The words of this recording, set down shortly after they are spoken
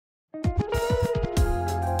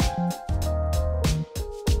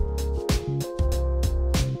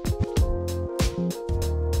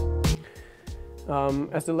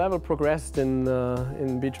As the level progressed in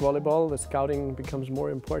beach volleyball, the scouting becomes more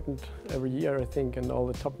important every year, I think, and all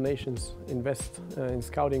the top nations invest in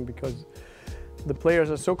scouting because the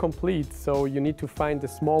players are so complete, so you need to find the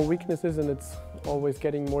small weaknesses, and it's always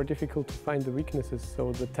getting more difficult to find the weaknesses.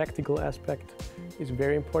 So the tactical aspect is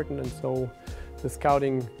very important, and so the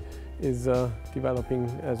scouting is developing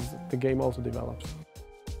as the game also develops.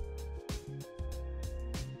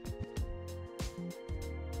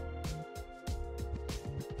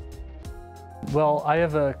 Well, I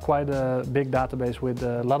have quite a big database with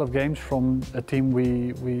a lot of games from a team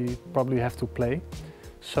we probably have to play.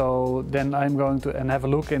 So then I'm going to have a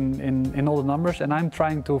look in all the numbers, and I'm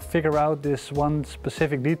trying to figure out this one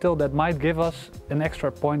specific detail that might give us an extra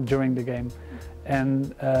point during the game.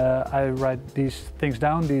 And I write these things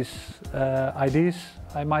down, these IDs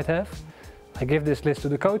I might have. I give this list to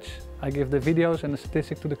the coach, I give the videos and the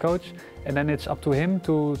statistics to the coach, and then it's up to him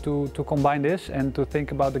to combine this and to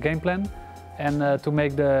think about the game plan and to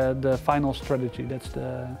make the final strategy. That's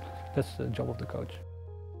the job of the coach.